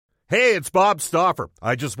Hey, it's Bob Stauffer.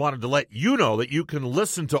 I just wanted to let you know that you can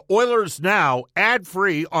listen to Oilers Now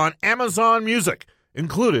ad-free on Amazon Music,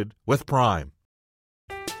 included with Prime.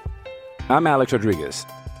 I'm Alex Rodriguez.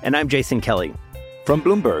 And I'm Jason Kelly. From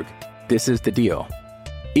Bloomberg, this is The Deal.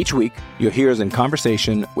 Each week, you'll hear us in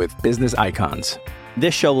conversation with business icons.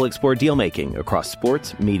 This show will explore deal-making across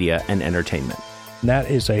sports, media, and entertainment.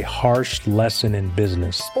 That is a harsh lesson in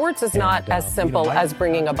business. Sports is not as simple as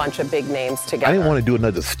bringing a bunch of big names together. I didn't want to do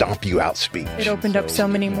another stomp you out speech. It opened up so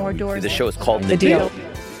many more doors. The show is called The Deal.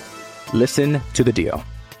 Listen to The Deal.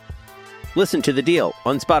 Listen to The Deal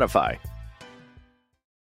on Spotify.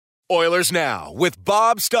 Oilers Now with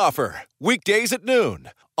Bob Stauffer. Weekdays at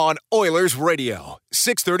noon on Oilers Radio,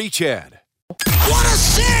 630 CHED. What a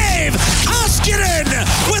save! Koskinen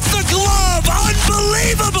with the glove!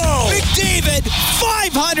 Unbelievable! McDavid,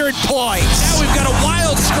 500 points! Now we've got a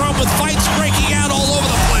wild scrum with fights breaking out all over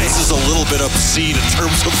the place. This is a little bit obscene in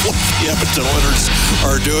terms of what the Edmonton Oilers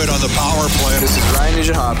are doing on the power play. This is Ryan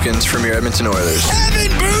Nugent-Hopkins from your Edmonton Oilers.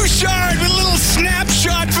 Evan Bouchard with a little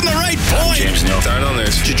snapshot from the right point. James Neal. Start on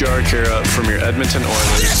this. Jujhar Khaira from your Edmonton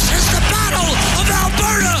Oilers. This is the Battle of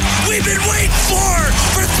Alberta we've been waiting for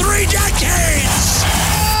 3 decades.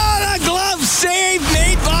 Oh, the glove save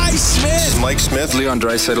made by Smith. Mike Smith, Leon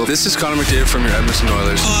Draisaitl. This is Connor McDavid from your Edmonton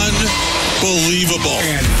Oilers. Unbelievable.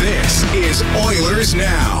 And this is Oilers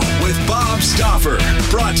Now with Bob Stauffer.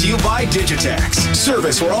 Brought to you by Digitex.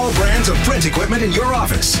 Service for all brands of print equipment in your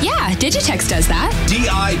office. Yeah, Digitex does that.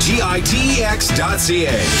 Digitex.ca.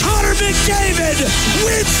 Connor McDavid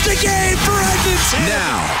wins the game for Edmonton.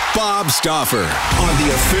 Now, Bob Stauffer on the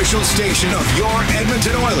official station of your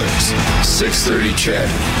Edmonton Oilers. 630 CHED.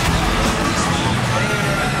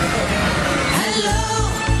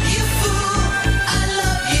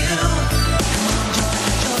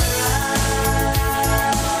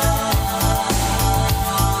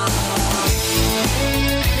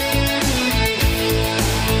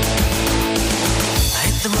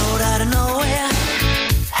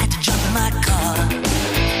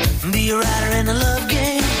 A rider in a love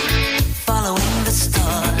game, following the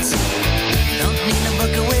stars. Don't need a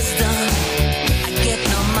book of wisdom. I get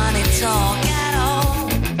no money talk at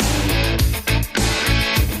all.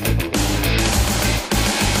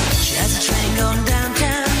 She has a train going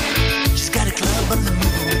downtown. She's got a club on the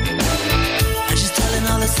moon. And she's telling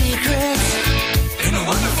all her secrets in a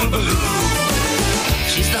wonderful balloon.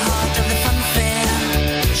 She's the heart of the fun fair.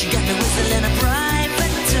 She got the whistle in a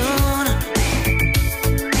private tune.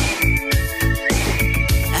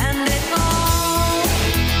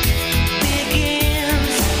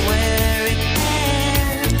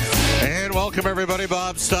 Welcome, everybody.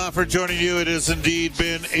 Bob Stauffer joining you. It has indeed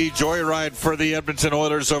been a joyride for the Edmonton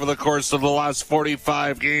Oilers over the course of the last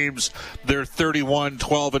 45 games. They're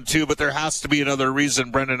 31-12-2, but there has to be another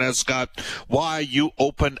reason, Brendan Escott, why you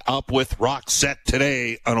opened up with Roxette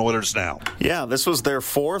today on Oilers Now. Yeah, this was their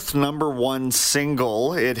 4th number 1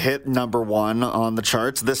 single. It hit number 1 on the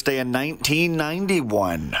charts this day in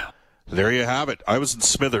 1991. There you have it. I was in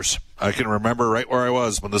Smithers. I can remember right where I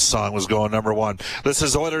was when this song was going number 1. This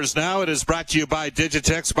is Oilers Now. It is brought to you by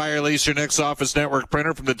Digitex. Buy or lease your next Office Network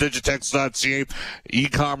printer from the Digitex.ca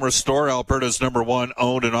e-commerce store, Alberta's number 1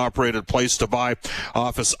 owned and operated place to buy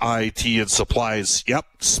office IT and supplies. Yep,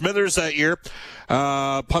 Smithers that year.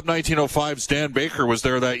 Pub 1905's Dan Baker was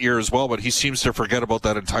there that year as well, but he seems to forget about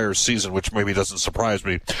that entire season, which maybe doesn't surprise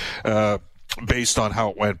me. Based on how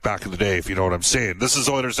it went back in the day, if you know what I'm saying. This is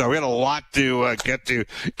Oilers Now. We had a lot to get to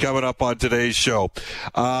coming up on today's show.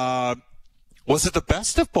 Was it the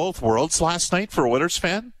best of both worlds last night for a Oilers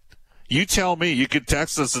fan? You tell me. You can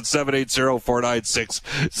text us at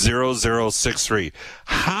 780-496-0063.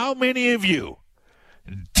 How many of you,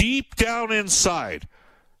 deep down inside,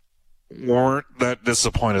 weren't that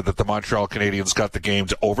disappointed that the Montreal Canadiens got the game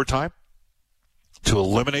to overtime to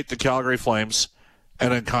eliminate the Calgary Flames,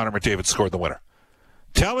 and then Connor McDavid scored the winner?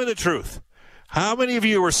 Tell me the truth. How many of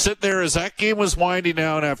you were sitting there as that game was winding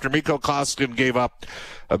down after Mikko Koskinen gave up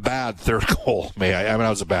a bad third goal? That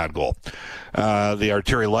was a bad goal. The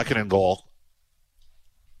Arturi Lehkonen goal.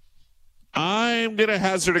 I'm going to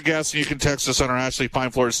hazard a guess, and you can text us on our Ashley Fine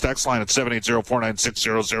Floors text line at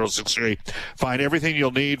 780-496-0063. Find everything you'll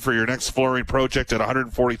need for your next flooring project at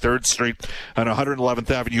 143rd Street and 111th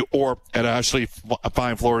Avenue or at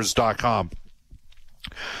ashleyfinefloors.com.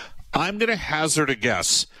 I'm going to hazard a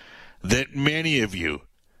guess that many of you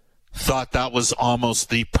thought that was almost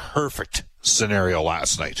the perfect scenario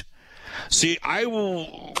last night. See, I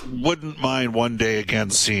wouldn't mind one day again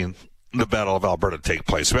seeing the Battle of Alberta take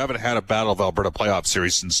place. We haven't had a Battle of Alberta playoff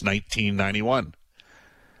series since 1991.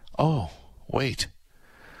 Oh, wait.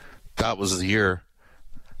 That was the year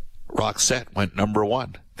Roxette went number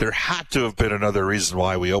 1. There had to have been another reason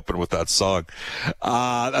why we opened with that song.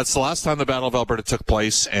 That's the last time the Battle of Alberta took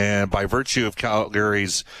place, and by virtue of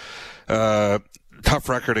Calgary's tough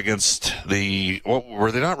record against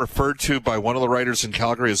were they not referred to by one of the writers in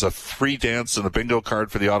Calgary as a free dance and the bingo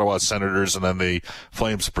card for the Ottawa Senators, and then the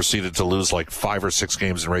Flames proceeded to lose like 5 or 6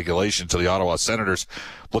 games in regulation to the Ottawa Senators.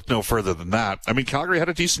 Look no further than that. I mean, Calgary had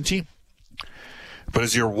a decent team. But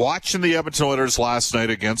as you're watching the Edmonton Oilers last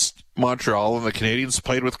night against Montreal, and the Canadiens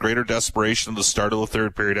played with greater desperation at the start of the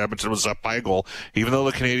third period, Edmonton was up by a goal, even though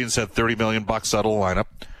the Canadiens had $30 million out of the lineup.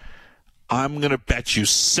 I'm going to bet you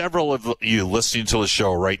several of you listening to the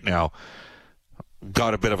show right now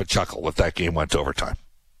got a bit of a chuckle if that game went to overtime.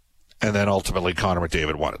 And then ultimately Connor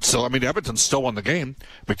McDavid won it. So, I mean, Edmonton still won the game.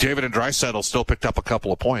 McDavid and Draisaitl still picked up a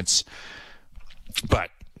couple of points.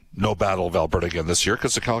 But no Battle of Alberta again this year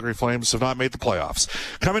because the Calgary Flames have not made the playoffs.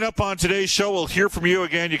 Coming up on today's show, we'll hear from you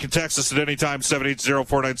again. You can text us at any time,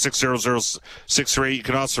 780-496-0063. You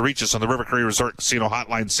can also reach us on the River Cree Resort Casino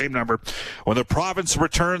hotline, same number. When the province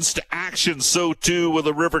returns to action, so too will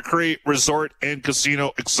the River Cree Resort and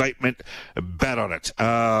Casino excitement. Bet on it.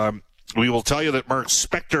 We will tell you that Mark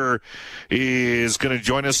Spector is going to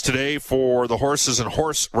join us today for the Horses and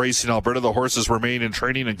Horse Racing Alberta. The horses remain in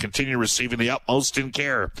training and continue receiving the utmost in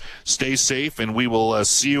care. Stay safe, and we will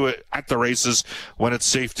see you at the races when it's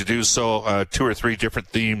safe to do so. 2 or 3 different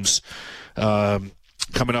themes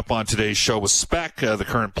coming up on today's show with Spec, the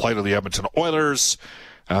current plight of the Edmonton Oilers,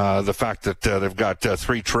 the fact that they've got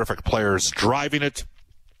 3 terrific players driving it,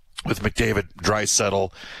 with McDavid,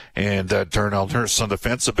 Draisaitl, and Darnell Nurse on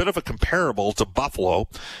defense. A bit of a comparable to Buffalo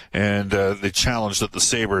and the challenge that the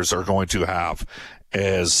Sabres are going to have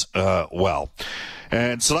as well.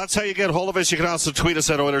 And so that's how you get a hold of us. You can also tweet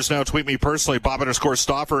us at Oilers Now. Tweet me personally,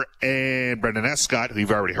 Bob_Stauffer, and Brendan Escott, who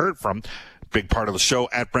you've already heard from. Big part of the show,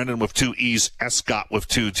 at Brendan with 2 E's, Escott with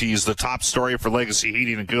 2 T's. The top story for Legacy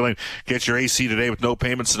Heating and Cooling. Get your AC today with no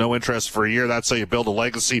payments and no interest for a year. That's how you build a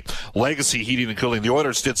legacy. Legacy Heating and Cooling. The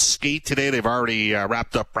Oilers did skate today. They've already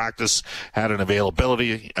wrapped up practice, had an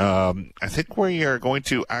availability. I think we are going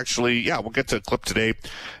to actually, we'll get to a clip today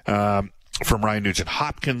from Ryan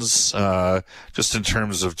Nugent-Hopkins, just in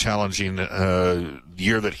terms of challenging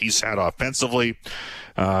year that he's had offensively.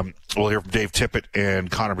 We'll hear from Dave Tippett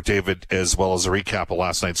and Connor McDavid, as well as a recap of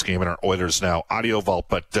last night's game in our Oilers Now audio vault.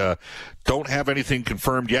 But don't have anything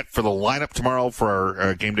confirmed yet for the lineup tomorrow for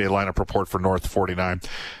our game day lineup report for North 49.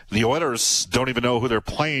 The Oilers don't even know who they're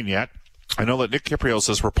playing yet. I know that Nick Kypreos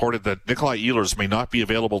has reported that Nikolai Ehlers may not be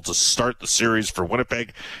available to start the series for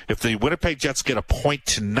Winnipeg. If the Winnipeg Jets get a point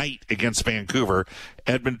tonight against Vancouver,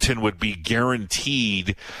 Edmonton would be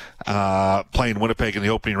guaranteed playing Winnipeg in the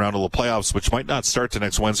opening round of the playoffs, which might not start to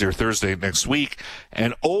next Wednesday or Thursday next week.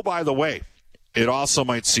 And, oh, by the way, it also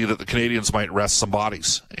might see that the Canadians might rest some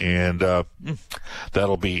bodies, and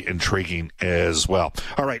that'll be intriguing as well.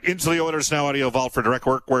 All right, into the Oilers Now audio vault for Direct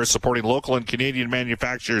Workwear, supporting local and Canadian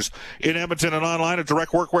manufacturers in Edmonton and online at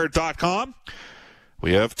directworkwear.com.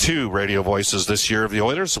 We have 2 radio voices this year of the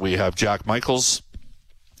Oilers. We have Jack Michaels,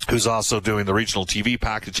 who's also doing the regional TV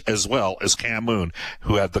package, as well as Cam Moon,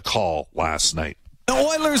 who had the call last night. The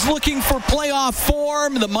Oilers looking for playoff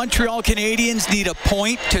form. The Montreal Canadiens need a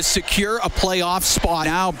point to secure a playoff spot.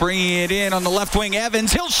 Now bringing it in on the left wing,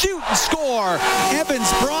 Evans. He'll shoot and score. Evans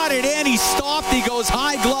brought it in. He stopped. He goes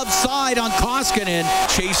high glove side on Koskinen.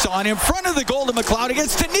 Chase on in front of the goal to McLeod. He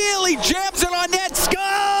gets to Neal. He jams it on net.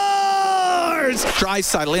 Scores!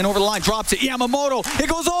 Draisaitl in over the line. Drops it. Yamamoto. It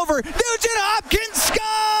goes over. Nugent-Hopkins scores!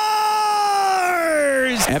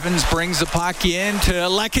 Evans brings the puck in to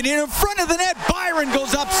Lehkonen in front of the net. Byron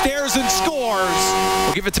goes upstairs and scores.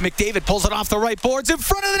 We'll give it to McDavid. Pulls it off the right boards in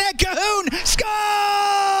front of the net. Cahoon scores!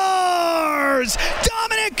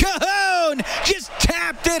 Dominic Cahoon just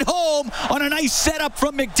tapped it home on a nice setup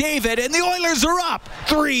from McDavid, and the Oilers are up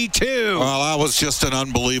 3-2. Well, that was just an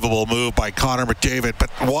unbelievable move by Connor McDavid, but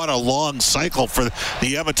what a long cycle for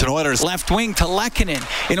the Edmonton Oilers. Left wing to Lehkonen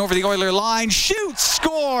in over the Oiler line. Shoots,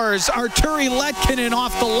 scores. Arturi Lehkonen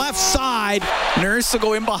off the left side. Nurse will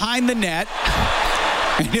go in behind the net.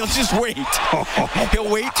 And he'll just wait. He'll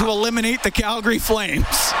wait to eliminate the Calgary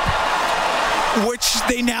Flames, which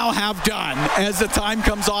they now have done as the time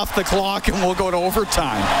comes off the clock, and we'll go to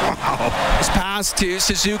overtime. Wow. This pass to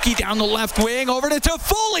Suzuki down the left wing, over to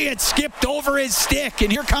Toffoli. It skipped over his stick,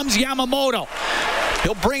 and here comes Yamamoto.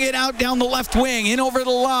 He'll bring it out down the left wing, in over the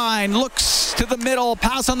line, looks to the middle,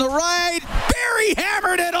 pass on the right. Barry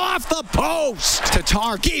hammered it off the post.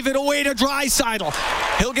 Tatar gave it away to Draisaitl.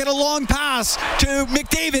 He'll get a long pass to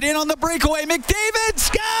McDavid in on the breakaway. McDavid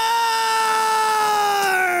scores!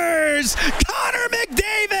 Connor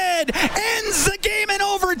McDavid good. Ends the game in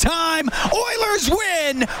overtime. Oilers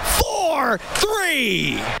win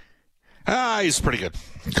 4-3. He's pretty good.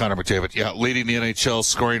 Connor McDavid, leading the NHL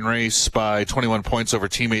scoring race by 21 points over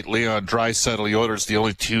teammate Leon Draisaitl. The Oilers, the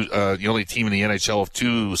only team in the NHL with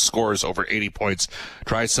 2 scores over 80 points.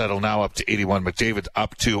 Draisaitl now up to 81. McDavid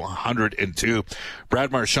up to 102.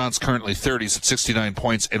 Brad Marchand's currently 30s at 69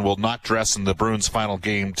 points and will not dress in the Bruins' final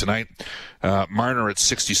game tonight. Marner at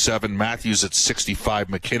 67. Matthews at 65.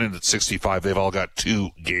 McKinnon at 65. They've all got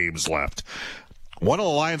 2 games left. One of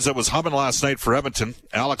the lines that was humming last night for Edmonton,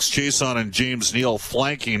 Alex Chiasson and James Neal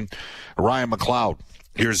flanking Ryan McLeod.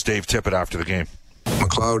 Here's Dave Tippett after the game.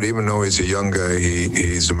 McLeod, even though he's a young guy,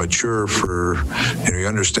 he's a mature he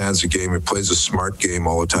understands the game. He plays a smart game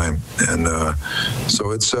all the time. And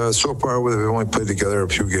so it's so far we've only played together a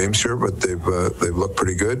few games here, but they've looked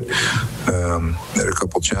pretty good. Had a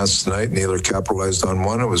couple chances tonight. Neither capitalized on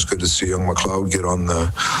one. It was good to see young McLeod get on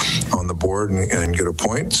the board and get a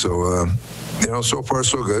point. So so far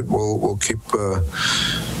so good. We'll keep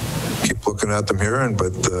looking at them here,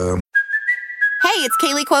 Hey, it's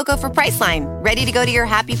Kaylee Cuoco for Priceline. Ready to go to your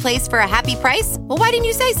happy place for a happy price? Well, why didn't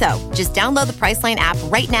you say so? Just download the Priceline app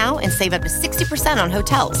right now and save up to 60% on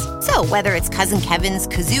hotels. So whether it's Cousin Kevin's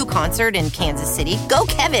Kazoo Concert in Kansas City, go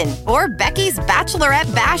Kevin, or Becky's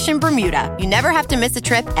Bachelorette Bash in Bermuda, you never have to miss a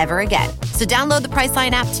trip ever again. So download the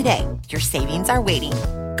Priceline app today. Your savings are waiting.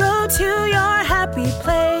 Go to your happy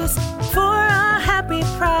place for a happy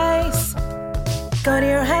price. Go to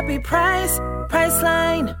your happy price,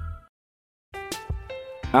 Priceline.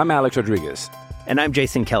 I'm Alex Rodriguez. And I'm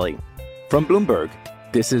Jason Kelly. From Bloomberg,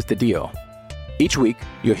 this is The Deal. Each week,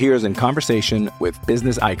 you'll hear us in conversation with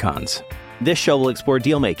business icons. This show will explore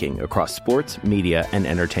deal-making across sports, media, and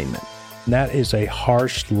entertainment. That is a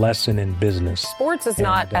harsh lesson in business. Sports is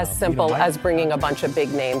not as simple as bringing a bunch of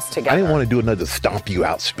big names together. I didn't want to do another stomp you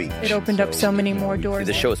out speech. It opened up so many more doors.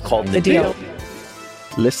 The show is called The Deal.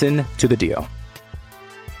 Listen to The Deal.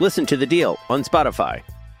 Listen to The Deal on Spotify.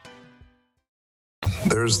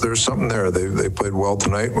 There's something there. They played well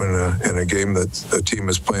tonight when in a game that a team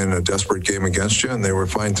is playing a desperate game against you, and they were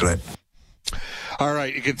fine tonight. All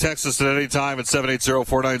right, you can text us at any time at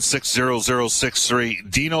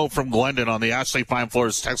 780-496-0063. Dino from Glendon on the Ashley Fine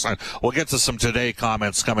Floors text line. We'll get to some today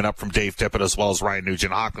comments coming up from Dave Tippett as well as Ryan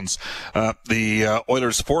Nugent-Hopkins. The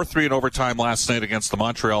Oilers 4-3 in overtime last night against the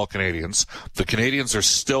Montreal Canadiens. The Canadiens are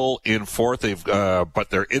still in fourth,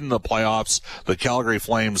 but they're in the playoffs. The Calgary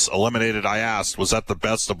Flames eliminated. I asked, was that the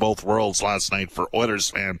best of both worlds last night for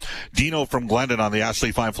Oilers fan? Dino from Glendon on the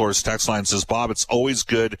Ashley Fine Floors text line says, Bob, it's always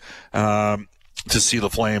good to see the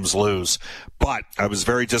Flames lose. But I was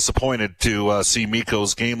very disappointed to see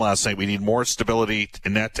Mikko's game last night. We need more stability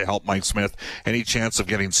in net to help Mike Smith. Any chance of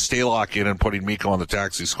getting Stalock in and putting Mikko on the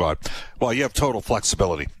taxi squad? Well, you have total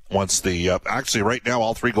flexibility. Once actually right now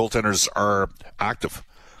all 3 goaltenders are active.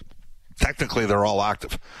 Technically, they're all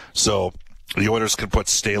active. So the Oilers can put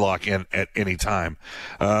Stalock in at any time.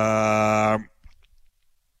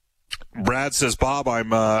 Brad says, Bob, I'm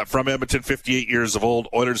from Edmonton, 58 years of old,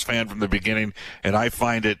 Oilers fan from the beginning, and I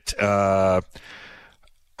find it hard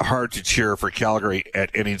to cheer for Calgary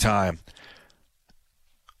at any time.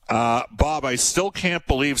 Bob, I still can't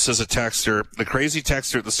believe, says a texter, the crazy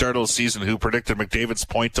texter at the start of the season who predicted McDavid's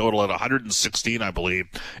point total at 116, I believe.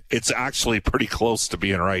 It's actually pretty close to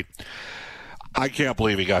being right. I can't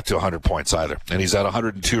believe he got to 100 points either, and he's at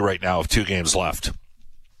 102 right now with 2 games left.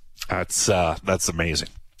 That's amazing.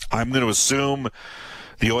 I'm going to assume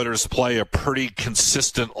the Oilers play a pretty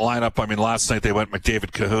consistent lineup. I mean, last night they went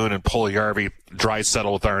McDavid, Cahoon, and Puljujärvi,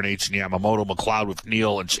 Draisaitl with RNH and Yamamoto, McLeod with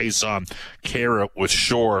Neal, and Chiasson, Kara with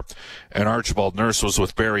Shore, and Archibald Nurse was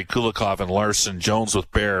with Barry, Kulikov and Larson, Jones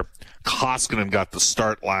with Bear. Koskinen got the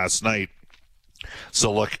start last night.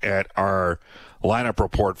 So look at our lineup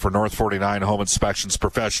report for North 49 home inspections,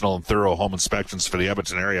 professional and thorough home inspections for the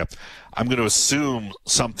Edmonton area. I'm going to assume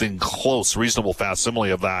something close, reasonable facsimile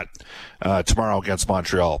of that tomorrow against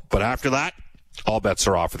Montreal. But after that, all bets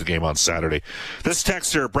are off for the game on Saturday. This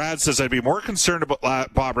texter, Brad, says, I'd be more concerned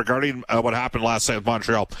about, Bob, regarding what happened last night with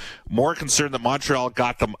Montreal. More concerned that Montreal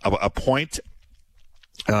got them a point.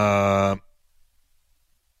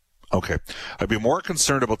 Okay. I'd be more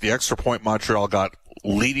concerned about the extra point Montreal got,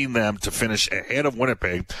 leading them to finish ahead of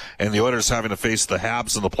Winnipeg, and the Oilers having to face the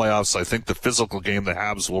Habs in the playoffs. I think the physical game the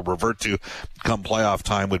Habs will revert to come playoff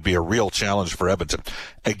time would be a real challenge for Edmonton.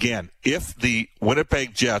 Again, if the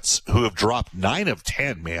Winnipeg Jets, who have dropped 9 of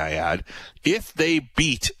 10, may I add, if they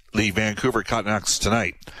beat the Vancouver Canucks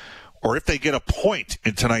tonight, or if they get a point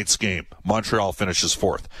in tonight's game, Montreal finishes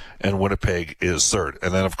 4th, and Winnipeg is 3rd.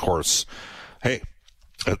 And then, of course, hey,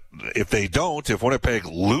 if they don't, if Winnipeg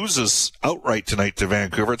loses outright tonight to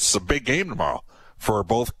Vancouver, it's a big game tomorrow for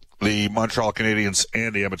both the Montreal Canadiens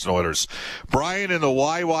and the Edmonton Oilers. Brian in the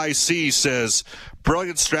YYC says,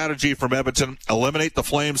 brilliant strategy from Edmonton. Eliminate the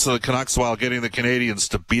Flames and the Canucks while getting the Canadiens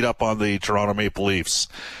to beat up on the Toronto Maple Leafs.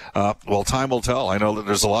 Well, time will tell. I know that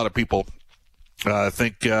there's a lot of people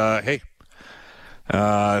think that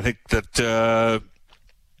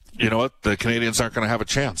you know what, the Canadiens aren't going to have a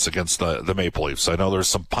chance against the Maple Leafs. I know there's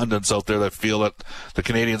some pundits out there that feel that the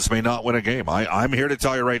Canadiens may not win a game. I'm here to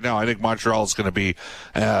tell you right now, I think Montreal is going to be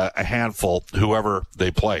a handful, whoever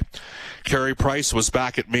they play. Carey Price was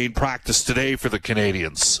back at main practice today for the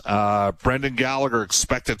Canadiens. Brendan Gallagher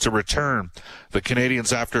expected to return. The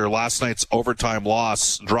Canadiens, after last night's overtime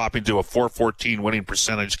loss, dropping to a .414 winning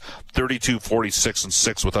percentage,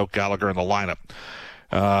 32-46-6 without Gallagher in the lineup.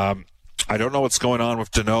 I don't know what's going on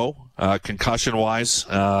with Danault, concussion-wise.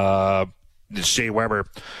 Shea Weber.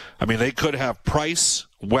 I mean, they could have Price,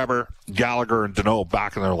 Weber, Gallagher, and Danault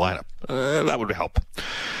back in their lineup. That would help.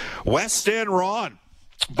 West End Ron.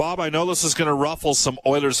 Bob, I know this is going to ruffle some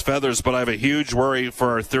Oilers feathers, but I have a huge worry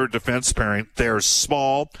for our third defense pairing. They're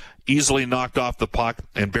small, easily knocked off the puck,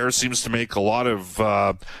 and Bear seems to make a lot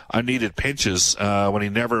of unneeded pinches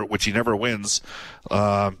which he never wins.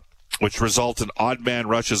 Which result in odd man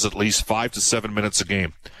rushes at least 5 to 7 minutes a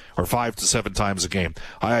game, or 5 to 7 times a game.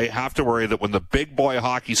 I have to worry that when the big boy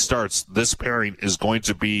hockey starts, this pairing is going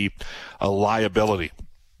to be a liability.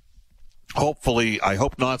 Hopefully, I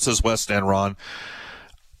hope not, says West End Ron.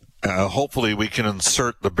 Hopefully we can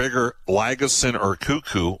insert the bigger Lagesson or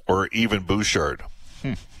Cuckoo or even Bouchard.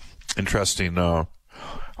 Interesting.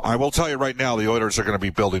 I will tell you right now, the Oilers are going to be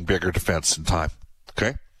building bigger defense in time.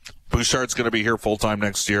 Okay? Bouchard's going to be here full-time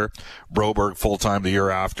next year. Broberg full-time the year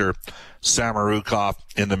after. Samorukov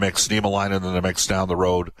in the mix. Niemelainen in the mix down the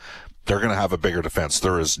road. They're going to have a bigger defense.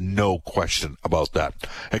 There is no question about that.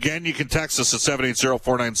 Again, you can text us at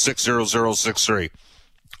 780-496-0063.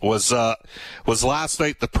 Was last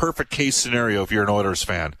night the perfect case scenario if you're an Oilers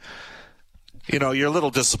fan? You know, you're a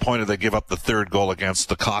little disappointed they give up the third goal against,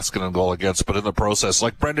 the Koskinen goal against, but in the process,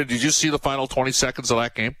 like Brendan, did you see the final 20 seconds of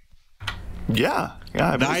that game? Yeah.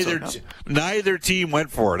 Neither team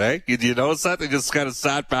went for it, eh? You notice that? They just kind of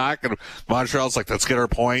sat back, and Montreal's like, let's get our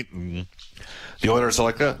point. And the Oilers are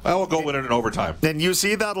like, we'll go win it in overtime. And you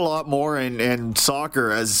see that a lot more in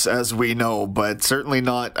soccer, as we know, but certainly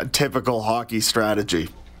not a typical hockey strategy.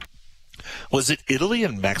 Was it Italy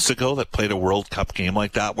and Mexico that played a World Cup game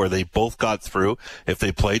like that where they both got through if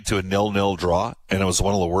they played to a 0-0 draw, and it was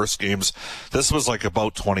one of the worst games? This was like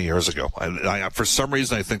about 20 years ago. I for some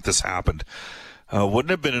reason, I think this happened. Wouldn't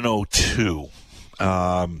have been in 2002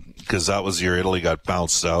 because that was the year Italy got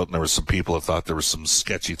bounced out, and there were some people that thought there were some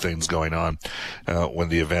sketchy things going on when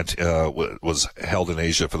the event was held in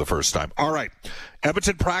Asia for the first time. All right.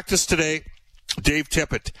 Edmonton practice today. Dave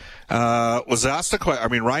Tippett was asked a question. I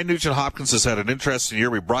mean, Ryan Nugent-Hopkins has had an interesting year.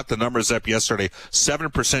 We brought the numbers up yesterday.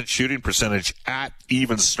 7% shooting percentage at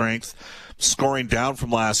even strength. Scoring down from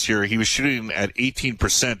last year. He was shooting at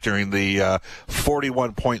 18% during the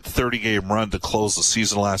 41-point 30-game run to close the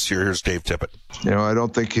season last year. Here's Dave Tippett. You know, I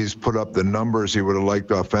don't think he's put up the numbers he would have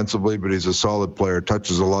liked offensively, but he's a solid player.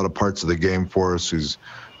 Touches a lot of parts of the game for us. He's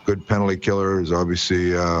a good penalty killer. He's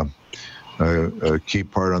obviously a key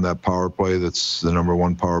part on that power play. That's the number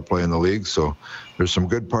one power play in the league. So there's some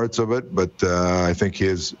good parts of it, but I think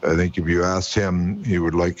if you asked him, he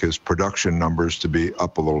would like his production numbers to be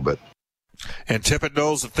up a little bit. And Tippett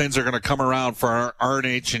knows that things are going to come around for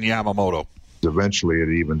RNH and Yamamoto. Eventually it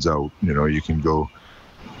evens out. You know, you can go,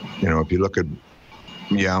 if you look at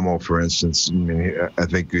Yamo, for instance, I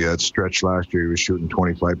think that stretch last year he was shooting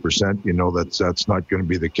 25%. You know, that's not going to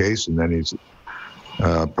be the case, and then he's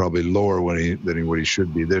probably lower than what he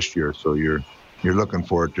should be this year. So you're looking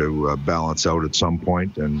for it to balance out at some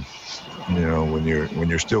point. And when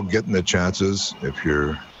you're still getting the chances, if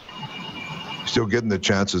you're still getting the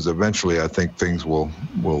chances, eventually I think things will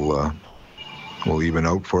even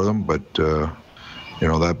out for them. But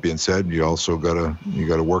that being said, you also gotta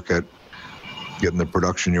work at getting the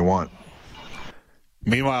production you want.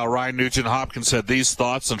 Meanwhile, Ryan Nugent-Hopkins had these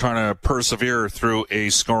thoughts on trying to persevere through a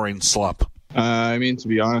scoring slump. To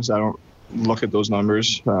be honest, I don't look at those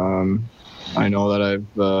numbers. I know that I've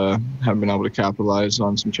have been able to capitalize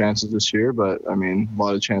on some chances this year, but a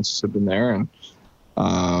lot of chances have been there, and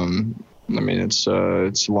it's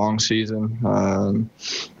a long season.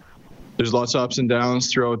 There's lots of ups and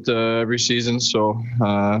downs throughout every season, so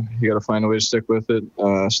you got to find a way to stick with it,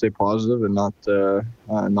 stay positive, and not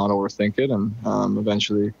overthink it, and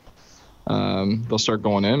eventually they'll start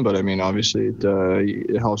going in. But I mean, obviously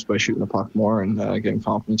it helps by shooting the puck more and getting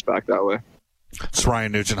confidence back that way. It's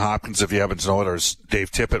Ryan Nugent-Hopkins of the Edmonton Oilers. Dave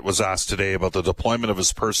Tippett was asked today about the deployment of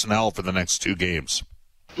his personnel for the next 2 games.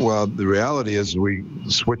 Well, the reality is we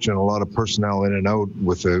switching a lot of personnel in and out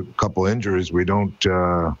with a couple injuries. We don't,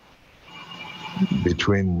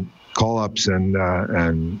 between call-ups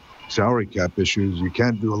and salary cap issues, you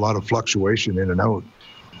can't do a lot of fluctuation in and out.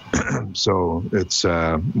 So it's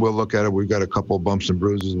we'll look at it. We've got a couple of bumps and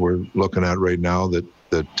bruises we're looking at right now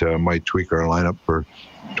that might tweak our lineup for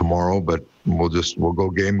tomorrow, but we'll go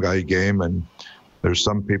game by game. And there's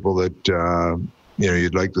some people that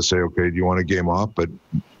you'd like to say, okay, do you want a game off? But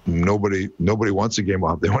nobody wants a game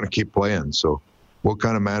off. They want to keep playing. So we'll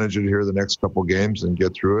kind of manage it here the next couple games and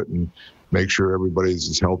get through it and make sure everybody's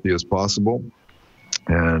as healthy as possible.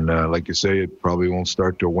 And like you say, it probably won't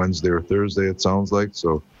start till Wednesday or Thursday, it sounds like.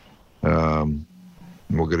 So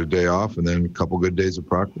we'll get a day off and then a couple good days of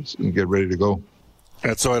practice and get ready to go.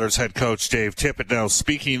 That's Oilers head coach Dave Tippett. Now,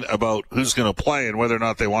 speaking about who's going to play and whether or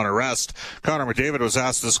not they want to rest, Connor McDavid was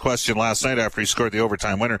asked this question last night after he scored the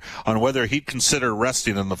overtime winner on whether he'd consider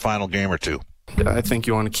resting in the final game or two. I think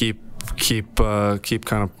you want to keep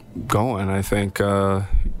kind of going. I think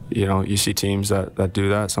you see teams that do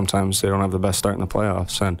that. Sometimes they don't have the best start in the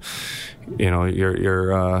playoffs, and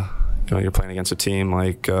you're playing against a team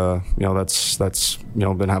like that's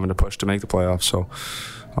been having to push to make the playoffs. So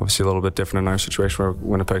obviously a little bit different in our situation where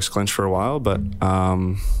Winnipeg's clinched for a while, but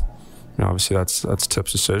obviously that's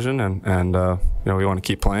Tip's decision, and we want to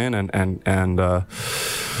keep playing and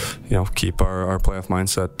keep our playoff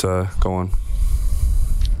mindset going.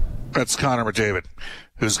 That's Connor McDavid,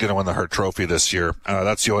 who's going to win the Hart Trophy this year.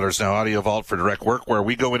 That's the Oilers Now Audio Vault for Direct Work, where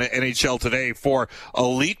we go into NHL Today for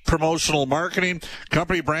elite promotional marketing,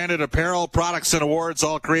 company-branded apparel, products, and awards,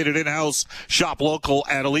 all created in-house. Shop local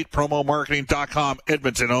at elitepromomarketing.com.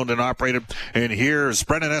 Edmonton owned and operated. And here's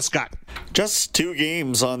Brendan Escott. Just 2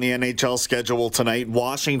 games on the NHL schedule tonight.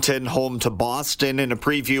 Washington home to Boston in a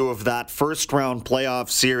preview of that first-round playoff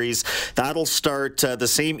series. That'll start the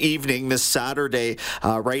same evening this Saturday,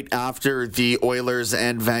 right after the Oilers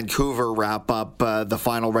and Vancouver wrap up the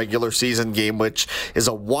final regular season game, which is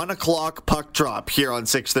a 1 o'clock puck drop here on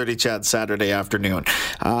 6:30 CHED Saturday afternoon.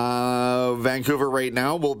 Vancouver right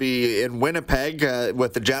now will be in Winnipeg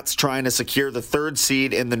with the Jets trying to secure the 3rd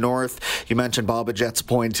seed in the North. You mentioned Boba Jets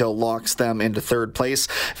point till locks them into 3rd place.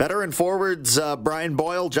 Veteran forwards Brian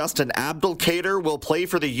Boyle, Justin Abdelkader will play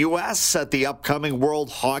for the U.S. at the upcoming World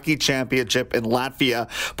Hockey Championship in Latvia.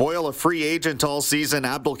 Boyle a free agent all season.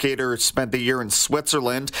 Abdelkader spent the year in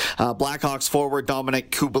Switzerland. Blackhawks forward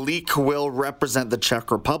Dominic Kubalik will represent the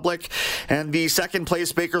Czech Republic. And the 2nd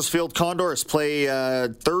place Bakersfield Condors play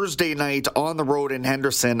Thursday night on the road in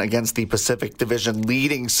Henderson against the Pacific Division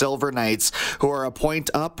leading Silver Knights, who are a point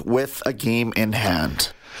up with a game in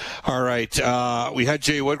hand. All right. We had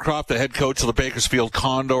Jay Woodcroft, the head coach of the Bakersfield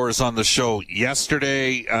Condors, on the show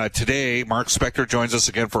yesterday. Today, Mark Spector joins us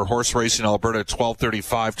again for Horse Racing Alberta at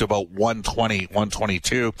 12:35 to about 1:20,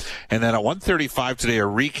 1:22. And then at 1:35 today, a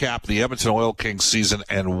recap of the Edmonton Oil Kings season,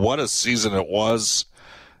 and what a season it was.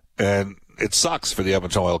 And it sucks for the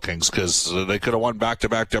Edmonton Oil Kings because they could have won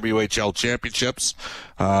back-to-back WHL championships.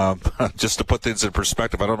 Just to put things in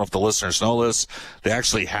perspective, I don't know if the listeners know this. They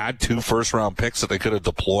actually had 2 first-round picks that they could have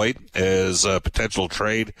deployed as a potential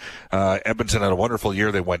trade. Edmonton had a wonderful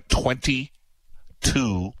year. They went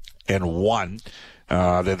 22-1.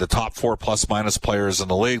 They're the top 4 plus-minus players in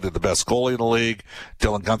the league. They're the best goalie in the league.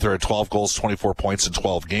 Dylan Guenther had 12 goals, 24 points in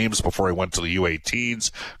 12 games before he went to the U18s.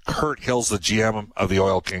 Kurt Hill's the GM of the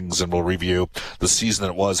Oil Kings, and we'll review the season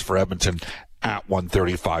it was for Edmonton at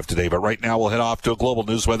 1:35 today. But right now, we'll head off to a global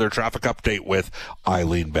news weather traffic update with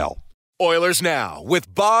Eileen Bell. Oilers Now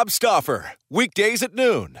with Bob Stauffer. Weekdays at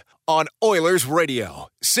noon on Oilers Radio,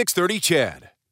 630 CHED.